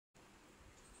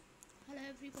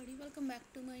everybody, welcome back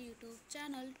to my YouTube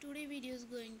channel. Today video is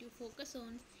going to focus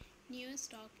on NIO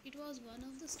stock. It was one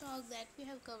of the stocks that we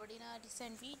have covered in our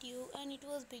recent video and it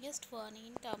was biggest one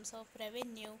in terms of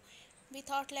revenue. We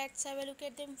thought let's have a look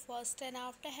at them first, and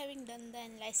after having done the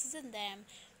analysis on them,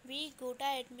 we go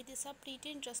ahead with this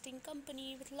pretty interesting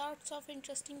company with lots of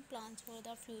interesting plans for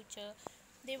the future.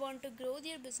 They want to grow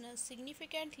their business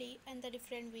significantly and the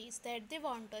different ways that they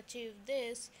want to achieve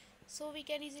this. So we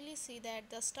can easily see that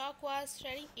the stock was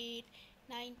trading at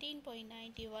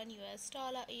 19.91 US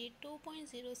dollar at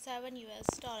 2.07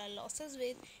 US dollar losses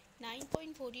with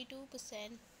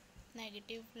 9.42%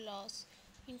 negative loss.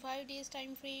 In 5 days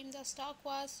time frame, the stock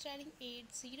was trading at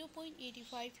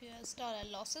 0.85 US dollar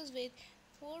losses with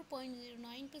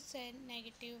 4.09%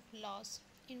 negative loss.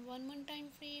 In 1 month time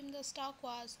frame, the stock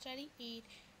was trading at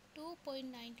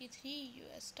 2.93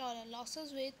 US dollar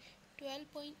losses with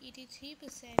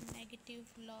 12.83% negative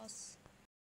loss.